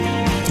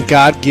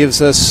God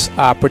gives us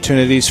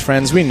opportunities,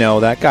 friends. We know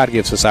that God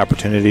gives us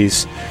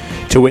opportunities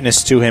to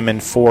witness to Him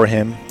and for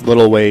Him,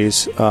 little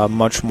ways,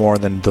 much more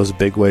than those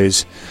big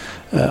ways.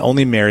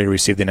 Only Mary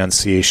received the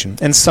Annunciation,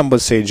 and some would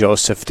say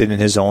Joseph did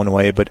in his own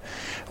way, but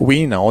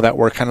we know that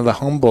we're kind of the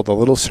humble, the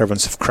little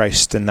servants of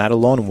Christ, and that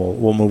alone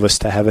will move us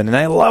to heaven. And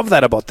I love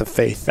that about the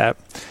faith, that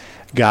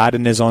God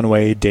in His own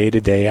way, day to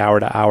day,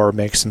 hour to hour,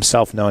 makes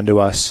Himself known to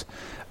us.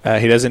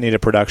 He doesn't need a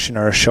production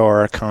or a show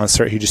or a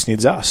concert. He just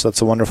needs us.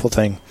 That's a wonderful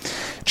thing.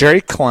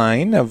 Jerry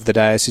Klein of the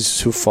Diocese of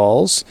Sioux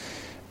Falls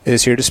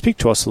is here to speak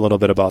to us a little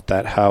bit about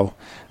that, how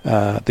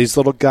these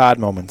little God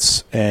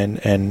moments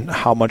and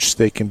how much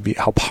they can be,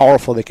 how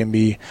powerful they can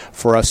be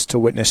for us to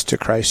witness to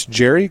Christ.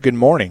 Jerry, good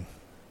morning.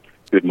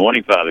 Good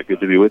morning, Father. Good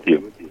to be with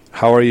you.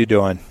 How are you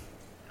doing?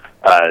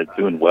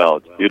 Doing well.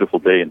 It's a beautiful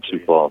day in Sioux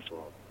Falls.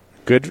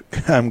 Good.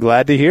 I'm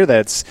glad to hear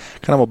that. It's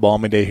kind of a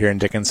balmy day here in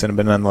Dickinson,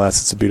 but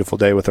nonetheless, it's a beautiful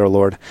day with our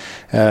Lord.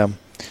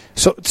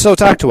 So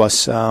talk to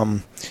us.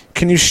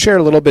 Can you share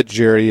a little bit,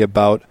 Jerry,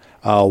 about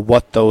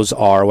what those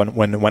are?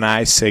 When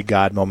I say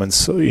God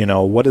moments,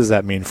 what does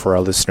that mean for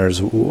our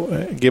listeners?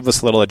 Give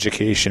us a little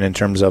education in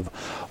terms of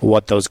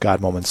what those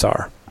God moments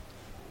are.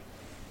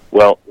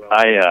 Well,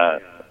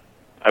 I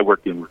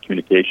work in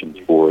communications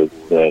for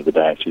the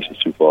Diocese of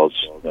Sioux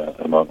Falls,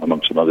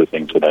 among some other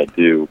things that I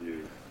do.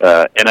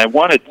 And I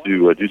wanted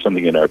to do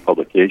something in our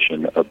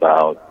publication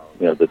about,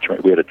 we had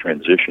a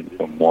transition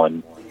from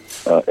one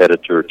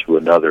editor to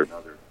another.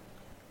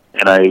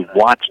 And I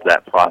watched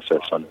that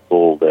process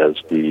unfold as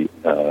the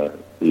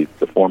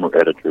former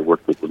editor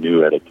worked with the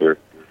new editor.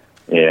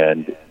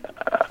 And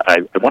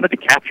I wanted to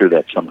capture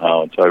that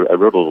somehow. And so I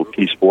wrote a little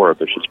piece for our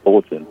Bishop's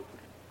Bulletin.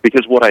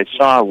 Because what I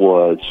saw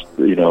was,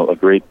 a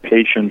great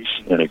patience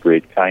and a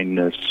great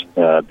kindness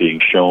being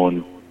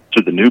shown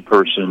to the new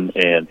person,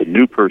 and the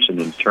new person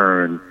in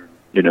turn,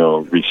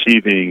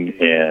 receiving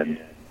and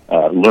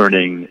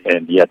learning,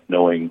 and yet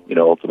knowing,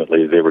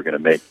 ultimately they were going to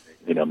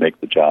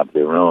make the job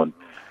their own.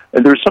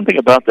 And there was something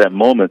about that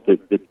moment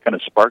that kind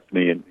of sparked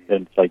me, and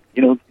it's like,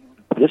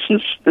 this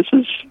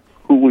is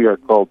who we are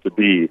called to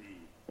be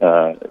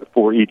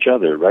for each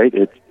other, right?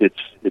 It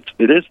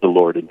is the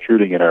Lord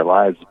intruding in our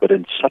lives, but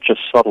in such a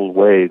subtle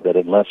way that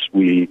unless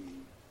we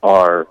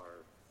are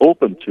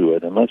open to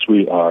it, unless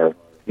we are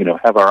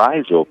have our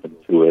eyes open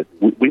to it,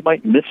 we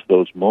might miss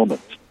those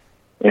moments.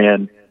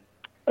 And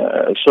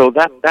so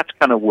that's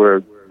kind of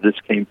where this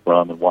came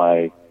from, and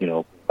why,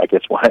 I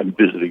guess why I'm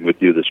visiting with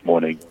you this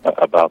morning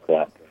about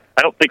that.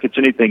 I don't think it's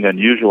anything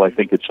unusual. I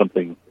think it's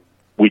something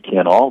we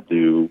can all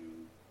do.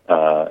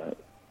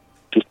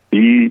 Just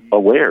be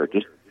aware.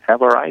 Just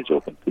have our eyes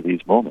open to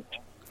these moments.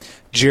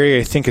 Jerry,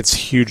 I think it's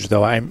huge,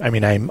 though.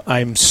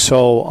 I'm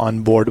so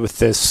on board with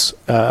this.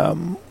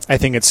 I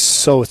think it's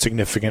so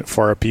significant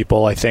for our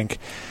people. I think,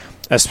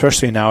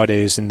 especially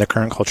nowadays in the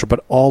current culture,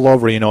 but all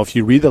over, if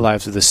you read the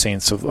lives of the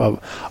saints, of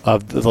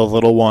the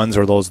little ones,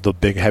 or the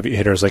big heavy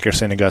hitters like your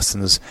St.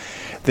 Augustine's,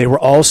 they were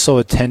all so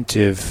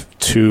attentive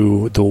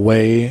to the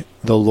way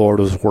the Lord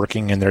was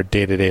working in their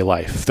day-to-day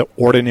life, the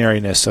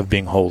ordinariness of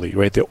being holy,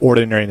 right? The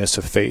ordinariness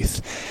of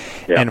faith.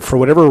 Yeah. And for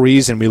whatever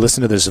reason, we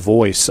listen to this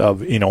voice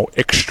of,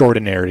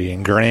 extraordinary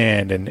and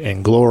grand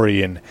and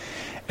glory. And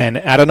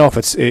I don't know if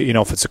it's,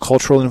 if it's a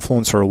cultural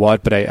influence or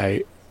what, but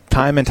I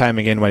time and time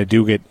again, when I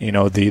do get,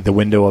 the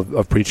window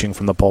of preaching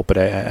from the pulpit,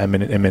 I'm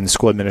in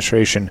school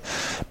administration,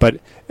 but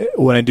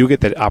when I do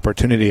get that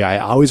opportunity, I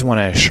always want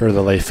to assure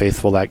the lay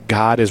faithful that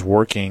God is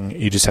working.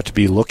 You just have to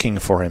be looking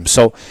for Him.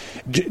 So,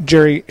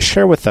 Jerry,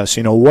 share with us,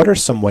 what are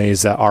some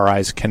ways that our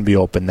eyes can be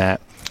open,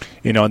 that,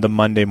 the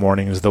Monday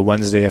mornings, the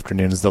Wednesday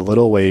afternoons, the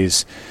little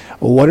ways,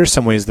 what are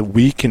some ways that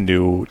we can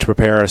do to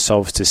prepare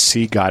ourselves to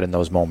see God in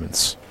those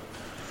moments?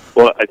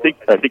 Well, I think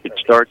it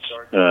starts,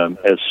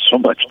 as so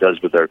much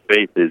does with our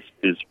faith,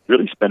 is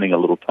really spending a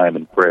little time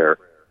in prayer,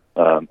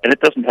 and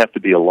it doesn't have to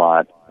be a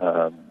lot.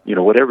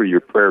 Whatever your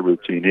prayer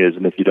routine is,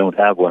 and if you don't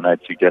have one,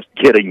 I'd suggest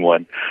getting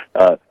one,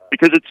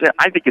 because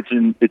I think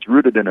it's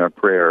rooted in our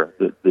prayer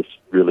that this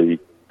really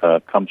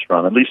comes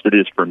from. At least it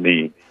is for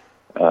me.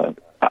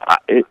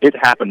 It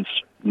happens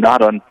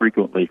not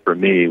unfrequently for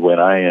me when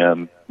I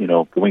am,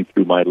 going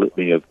through my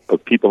litany of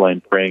people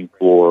I'm praying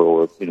for,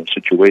 or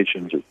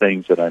situations or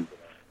things that I'm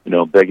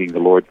begging the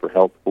Lord for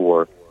help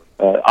for.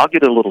 I'll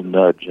get a little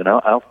nudge, and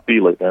I'll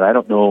feel it, and I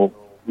don't know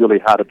really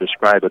how to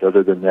describe it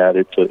other than that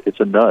it's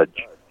a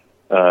nudge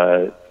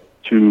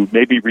to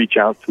maybe reach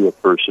out to a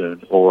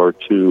person, or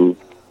to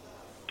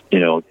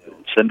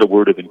send a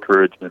word of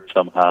encouragement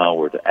somehow,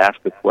 or to ask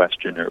a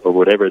question, or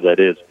whatever that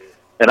is.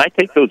 And I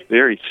take those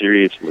very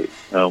seriously.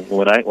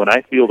 When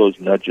I feel those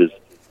nudges,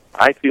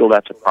 I feel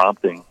that's a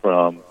prompting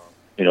from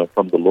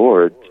the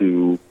Lord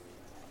to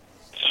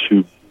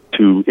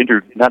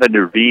not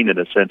intervene in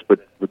a sense, but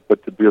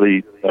to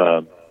really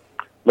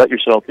let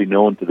yourself be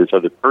known to this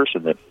other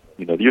person, that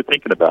you're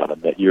thinking about them,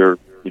 that you're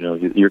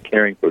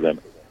caring for them.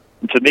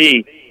 And to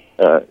me,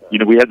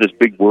 we have this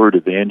big word,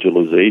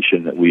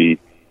 evangelization, that we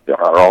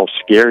are all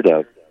scared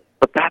of,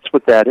 but that's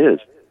what that is.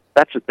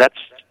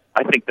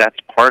 I think that's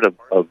part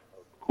of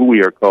who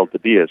we are called to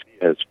be as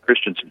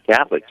Christians and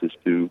Catholics is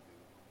to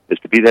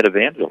be that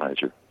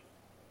evangelizer.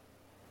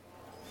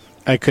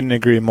 I couldn't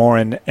agree more,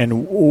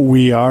 and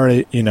we are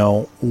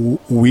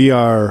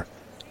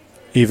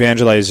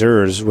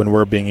evangelizers when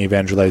we're being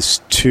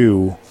evangelized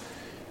to,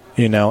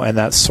 and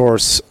that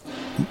source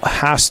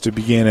has to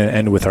begin and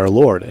end with our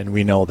Lord, and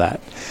we know that.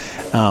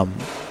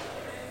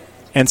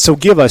 And so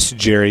give us,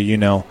 Jerry,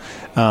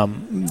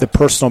 the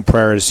personal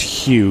prayer is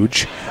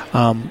huge.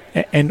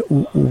 And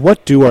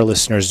what do our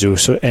listeners do?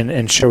 So,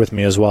 and share with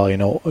me as well,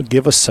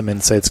 give us some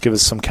insights, give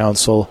us some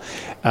counsel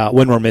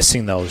when we're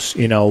missing those,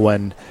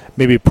 when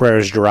maybe prayer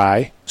is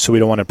dry, so we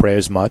don't want to pray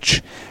as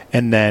much.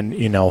 And then,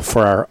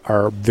 for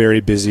our very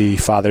busy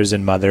fathers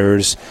and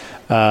mothers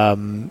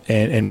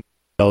and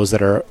those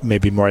that are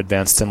maybe more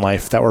advanced in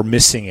life that we're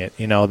missing it,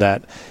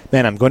 that,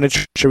 man, I'm going to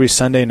church every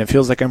Sunday and it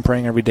feels like I'm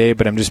praying every day,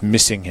 but I'm just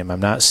missing him. I'm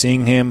not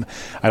seeing him.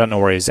 I don't know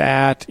where he's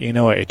at.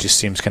 It just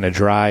seems kind of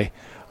dry.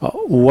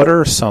 What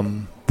are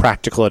some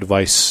practical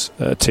advice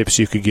tips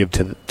you could give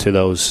to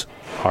those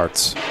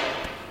hearts?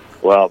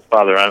 Well,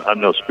 Father,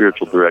 I'm no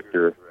spiritual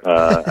director.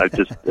 I've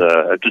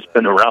just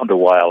been around a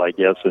while, I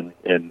guess,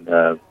 and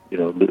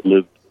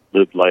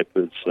lived life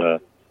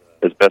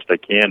as best I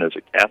can as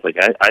a Catholic.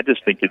 I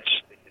just think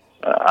it's.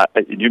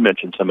 You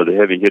mentioned some of the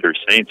heavy hitter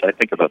saints. I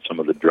think about some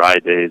of the dry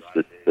days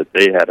that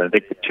they had. I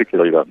think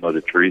particularly about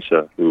Mother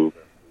Teresa, who,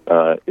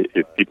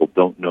 if people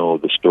don't know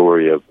the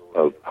story of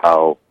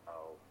how,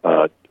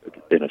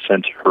 in a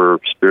sense, her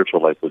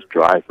spiritual life was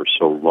dry for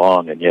so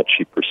long, and yet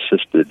she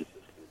persisted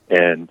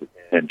and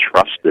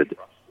trusted.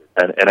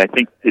 And I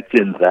think it's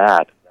in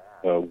that,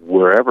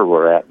 wherever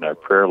we're at in our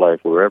prayer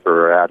life, wherever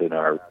we're at in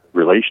our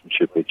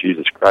relationship with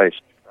Jesus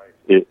Christ,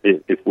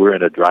 if we're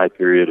in a dry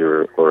period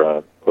or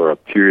a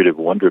period of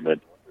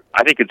wonderment,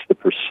 I think it's the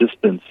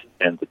persistence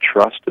and the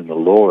trust in the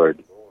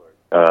Lord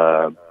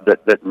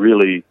that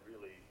really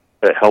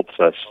helps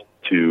us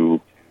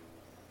to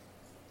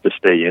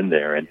stay in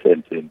there and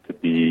to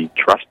be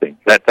trusting.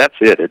 That's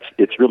it.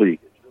 It's really,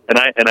 and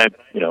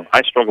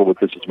I struggle with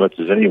this as much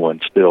as anyone.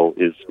 Still,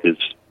 is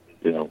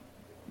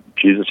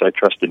Jesus, I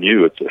trust in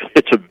you.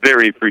 It's a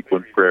very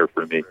frequent prayer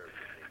for me.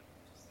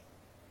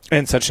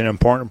 And such an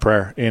important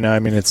prayer.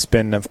 It's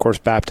been, of course,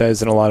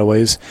 baptized in a lot of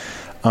ways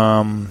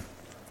through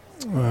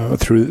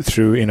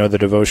the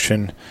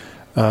devotion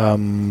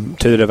to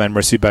the Divine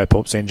Mercy by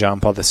Pope St. John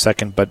Paul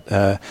II.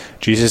 But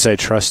Jesus, I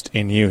trust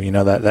in you.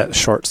 That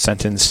short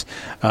sentence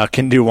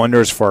can do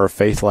wonders for our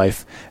faith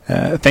life.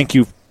 Thank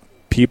you,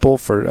 people,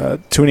 for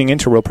tuning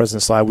into Real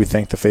Presence Live. We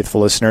thank the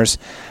faithful listeners.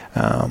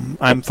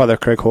 I'm Father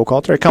Craig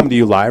Hochhalter. I come to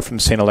you live from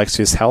St.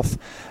 Alexius Health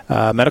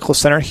Medical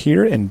Center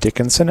here in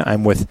Dickinson.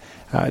 I'm with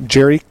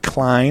Jerry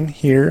Klein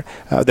here,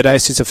 the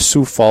Diocese of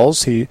Sioux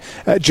Falls.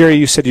 Jerry,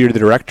 you said you're the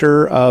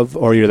director of,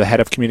 or you're the head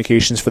of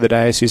communications for the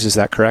diocese. Is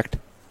that correct?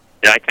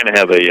 Yeah, I kind of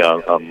have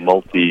a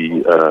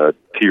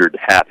multi-tiered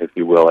hat, if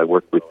you will. I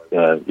work with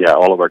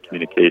all of our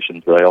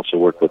communications, but I also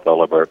work with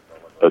all of our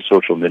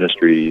social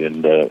ministry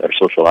and our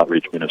social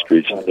outreach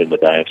ministries in the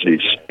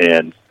diocese.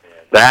 And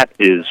that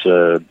is,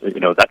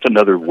 that's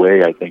another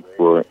way, I think,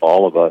 for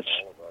all of us,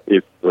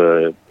 if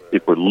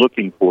we're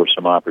looking for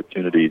some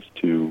opportunities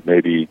to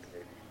maybe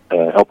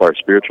help our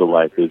spiritual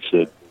life, is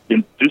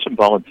do some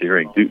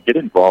volunteering, get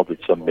involved in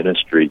some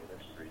ministry.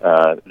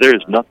 There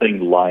is nothing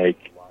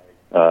like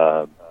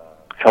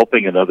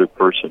helping another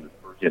person.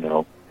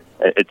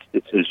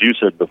 It's as you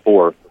said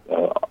before.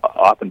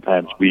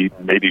 Oftentimes we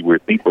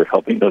think we're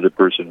helping another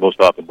person. Most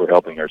often we're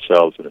helping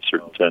ourselves in a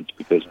certain sense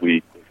because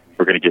we're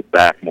going to get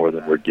back more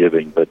than we're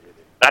giving. But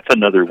that's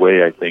another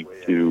way, I think,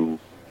 to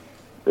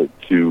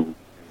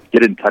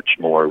get in touch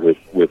more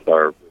with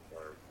our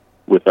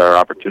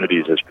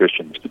opportunities as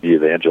Christians to be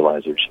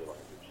evangelizers.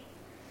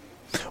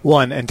 Well,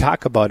 and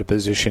talk about a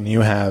position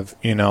you have.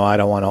 I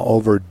don't want to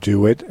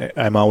overdo it.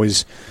 I'm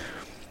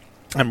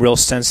real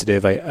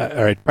sensitive.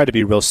 I try to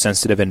be real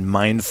sensitive and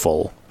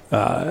mindful,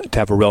 to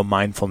have a real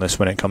mindfulness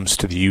when it comes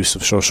to the use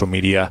of social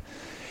media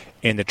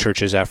in the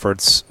church's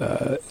efforts.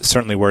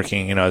 Certainly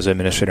working, as an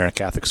administrator in a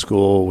Catholic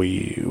school,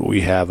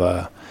 we have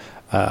a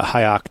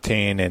high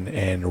octane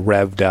and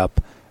revved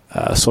up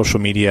social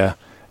media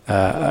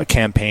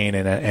campaign,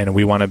 and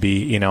we want to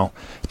be,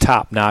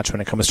 top notch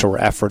when it comes to our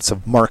efforts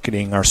of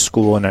marketing our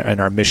school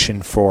and our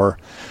mission for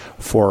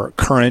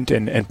current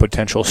and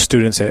potential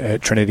students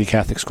at Trinity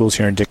Catholic Schools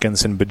here in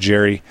Dickinson. But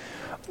Jerry,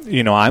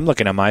 I'm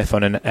looking at my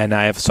phone and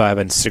I have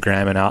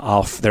Instagram, and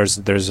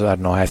there's I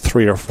don't know, I have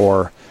 3 or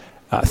 4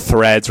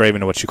 threads, or I don't even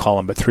know what you call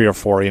them, but 3 or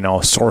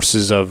 4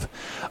 sources of.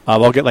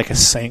 I'll get like a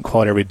saint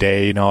quote every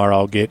day, or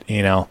I'll get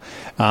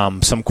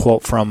some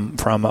quote from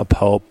a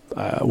pope,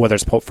 whether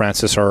it's Pope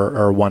Francis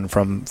or one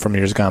from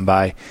years gone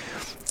by.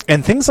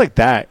 And things like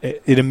that,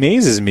 it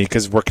amazes me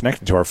because we're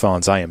connected to our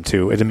phones. I am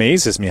too. It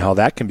amazes me how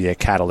that can be a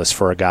catalyst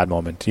for a God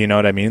moment. You know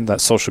what I mean?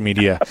 That social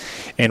media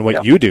and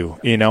what you do,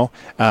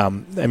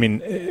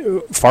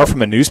 far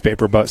from a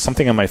newspaper, but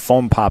something on my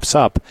phone pops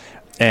up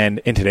And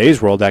in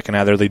today's world, that can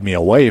either lead me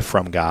away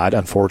from God,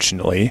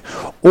 unfortunately,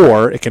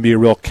 or it can be a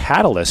real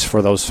catalyst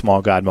for those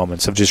small God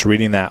moments of just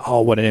reading that,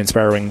 oh, what an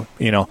inspiring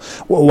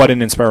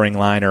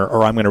line,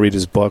 or I'm going to read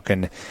his book.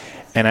 And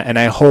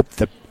I hope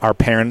that our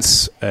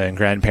parents and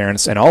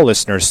grandparents and all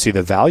listeners see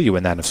the value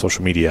in that of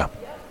social media.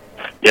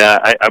 Yeah,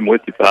 I'm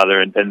with you, Father.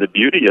 And the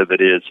beauty of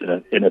it is,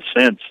 in a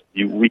sense,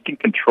 we can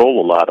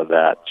control a lot of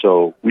that.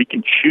 So we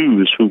can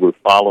choose who we're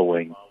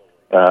following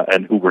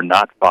and who we're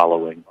not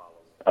following.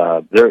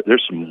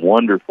 There's some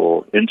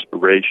wonderful,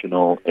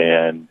 inspirational,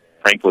 and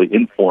frankly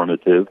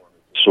informative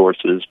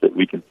sources that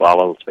we can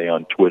follow, say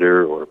on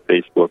Twitter or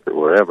Facebook or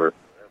wherever.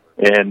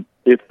 And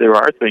if there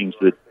are things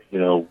that,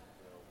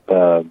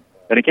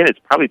 and again, it's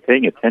probably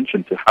paying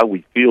attention to how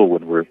we feel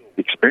when we're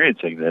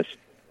experiencing this.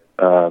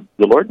 The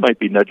Lord might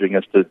be nudging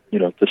us to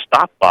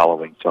stop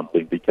following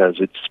something because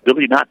it's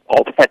really not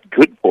all that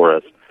good for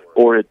us,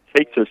 or it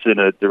takes us in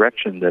a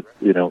direction that,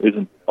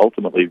 isn't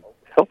ultimately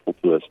helpful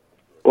to us.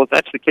 Well, if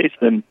that's the case,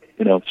 then,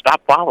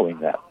 stop following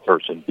that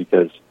person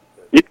because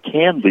it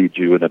can lead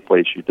you in a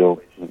place you don't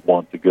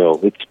want to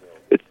go.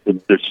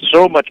 There's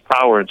so much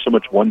power and so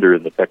much wonder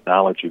in the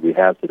technology we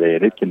have today,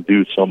 and it can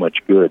do so much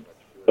good,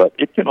 but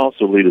it can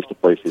also lead us to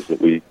places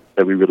that we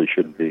really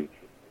shouldn't be.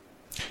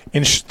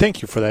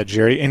 Thank you for that,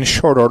 Jerry. In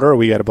short order,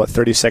 we got about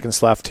 30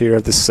 seconds left here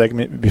of this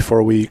segment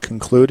before we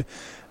conclude.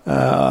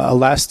 A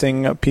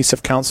lasting piece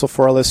of counsel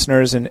for our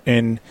listeners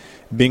in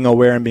being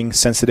aware and being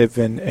sensitive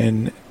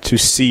and to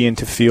see and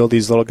to feel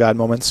these little God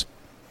moments?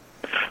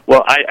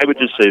 Well, I would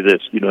just say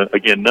this.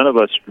 Again, none of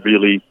us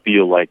really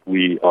feel like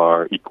we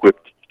are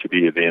equipped to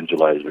be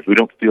evangelizers. We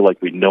don't feel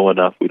like we know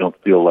enough. We don't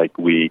feel like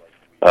we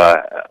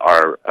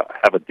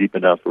have a deep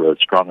enough or a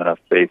strong enough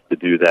faith to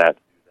do that.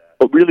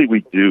 But really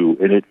we do,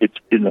 and it's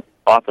in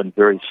often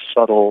very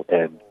subtle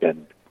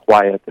and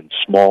quiet and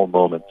small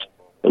moments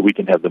that we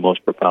can have the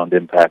most profound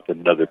impact on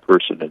another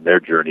person in their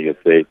journey of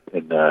faith.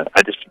 And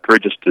I just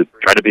encourage us to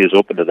try to be as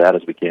open to that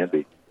as we can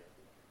be.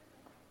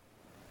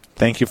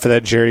 Thank you for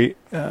that, Jerry.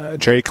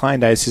 Jerry Klein,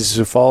 Diocese of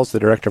Sioux Falls, the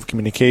Director of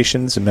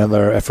Communications and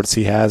other efforts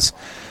he has.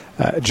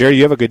 Jerry,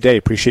 you have a good day.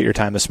 Appreciate your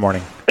time this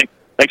morning.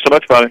 Thanks so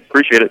much, Father.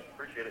 Appreciate it.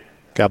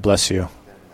 God bless you.